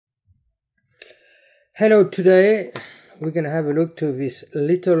Hello, today we're gonna have a look to this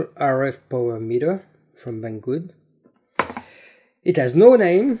little RF power meter from Bangood. It has no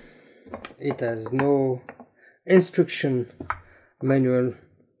name, it has no instruction manual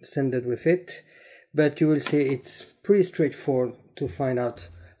sent with it, but you will see it's pretty straightforward to find out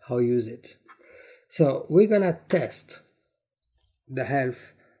how to use it. So we're gonna test the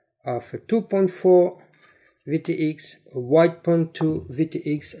health of a 2.4 VTX, a 1.2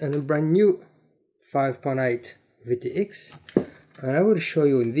 VTX and a brand new 5.8 VTX, and I will show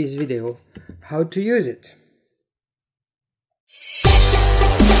you in this video how to use it.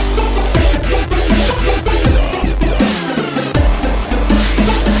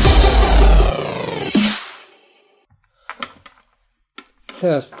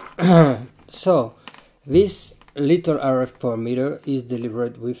 First, so this little RF power meter is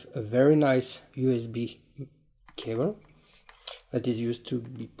delivered with a very nice USB cable that is used to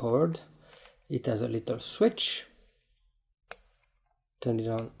be powered. It has a little switch, turn it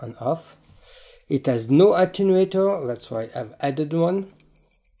on and off. It has no attenuator, that's why I've added one.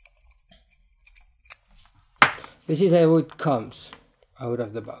 This is how it comes out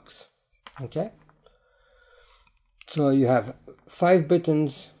of the box. Okay, so you have 5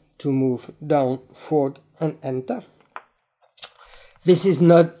 buttons to move down, forward and enter. This is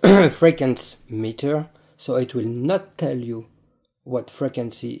not a frequency meter, so it will not tell you what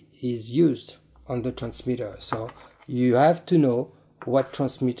frequency is used on the transmitter, so you have to know what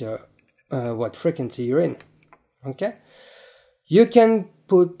transmitter, what frequency you're in. Okay, you can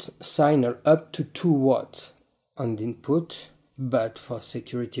put signal up to 2 watts on the input, but for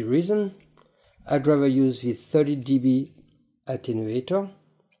security reason I'd rather use the 30 dB attenuator,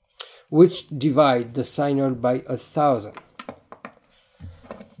 which divide the signal by 1000.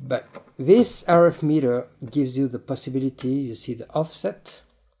 But this RF meter gives you the possibility, you see the offset,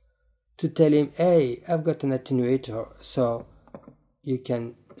 to tell him, hey, I've got an attenuator, so you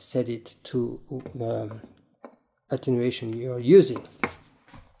can set it to the attenuation you're using.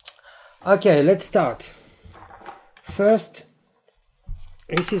 Okay, let's start. First,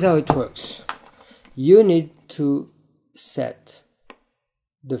 this is how it works. You need to set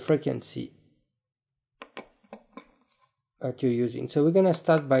the frequency that you're using. So we're gonna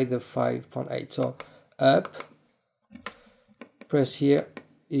start by the 5.8. So up, press here,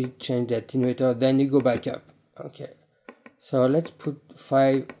 you change the attenuator, then you go back up. Okay, so let's put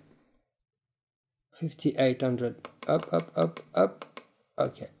 5800 up.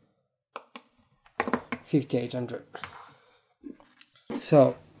 Okay, 5800.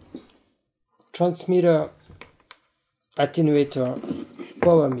 So transmitter, attenuator,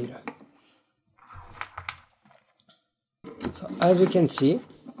 power meter. So as you can see,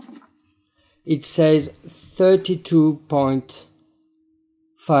 it says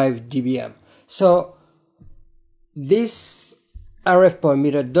 32.5 dBm. So this RF power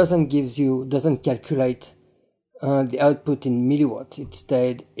meter doesn't calculate the output in milliwatts. It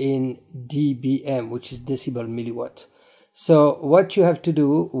stayed in dBm, which is decibel milliwatt. So what you have to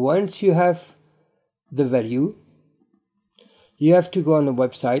do, once you have the value, you have to go on a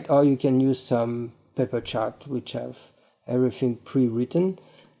website, or you can use some paper chart which have everything pre-written,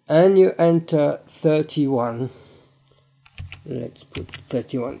 and you enter 31. Let's put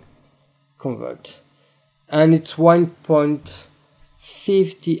 31, convert, and it's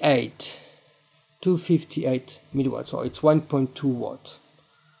 1.58 to 58 milliwatts, so it's 1.2 watts.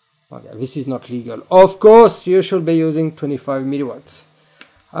 Okay, this is not legal. Of course, you should be using 25 milliwatts.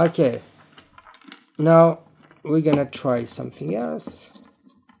 Okay, now we're gonna try something else.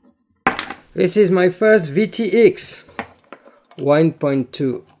 This is my first VTX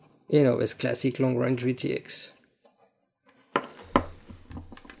 1.2, you know, this classic long range VTX.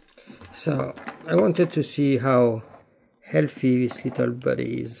 So I wanted to see how healthy this little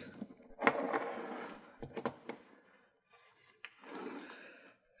body is.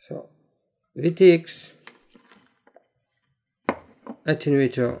 So VTX,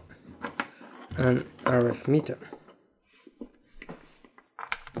 attenuator and RF meter.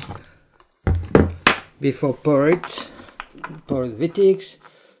 Before power the VTX,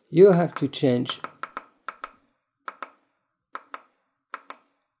 you have to change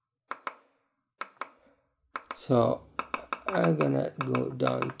so I'm gonna go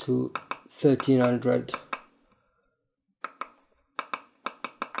down to 1300.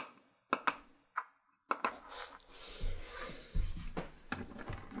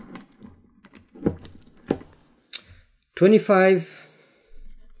 $25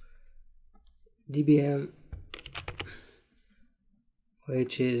 dBm,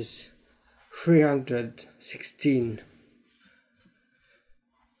 which is 316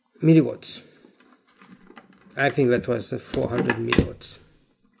 milliwatts. I think that was 400 milliwatts.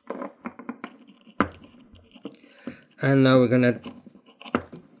 And now we're gonna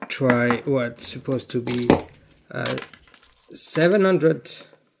try what's supposed to be 700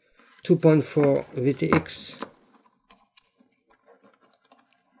 2.4 VTX.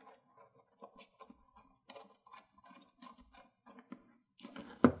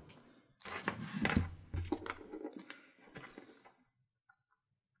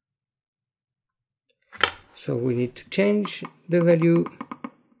 So we need to change the value.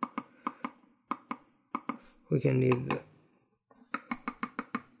 We can leave the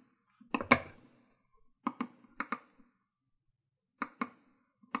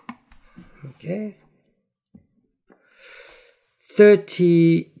okay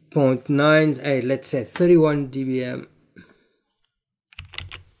 30.9, let's say 31 dBm.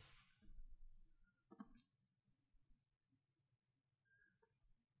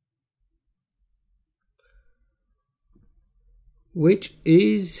 Which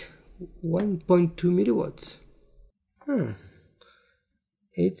is 1.2 milliwatts.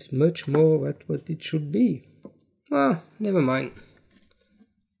 It's much more than what it should be. Well, never mind.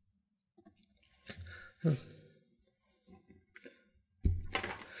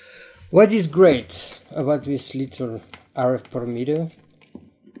 What is great about this little RF power meter?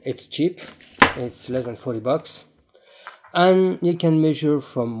 It's cheap. It's less than 40 bucks. And you can measure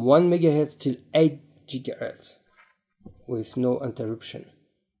from 1 MHz till 8 GHz with no interruption.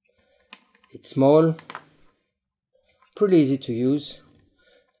 It's small, pretty easy to use.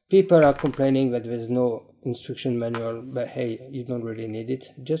 People are complaining that there's no instruction manual, but hey, you don't really need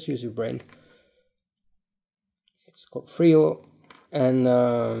it. Just use your brain. It's called Frio, and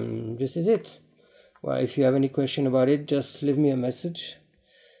this is it. Well, if you have any question about it, just leave me a message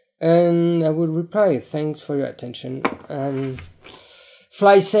and I will reply. Thanks for your attention and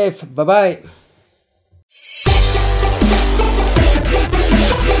fly safe. Bye bye.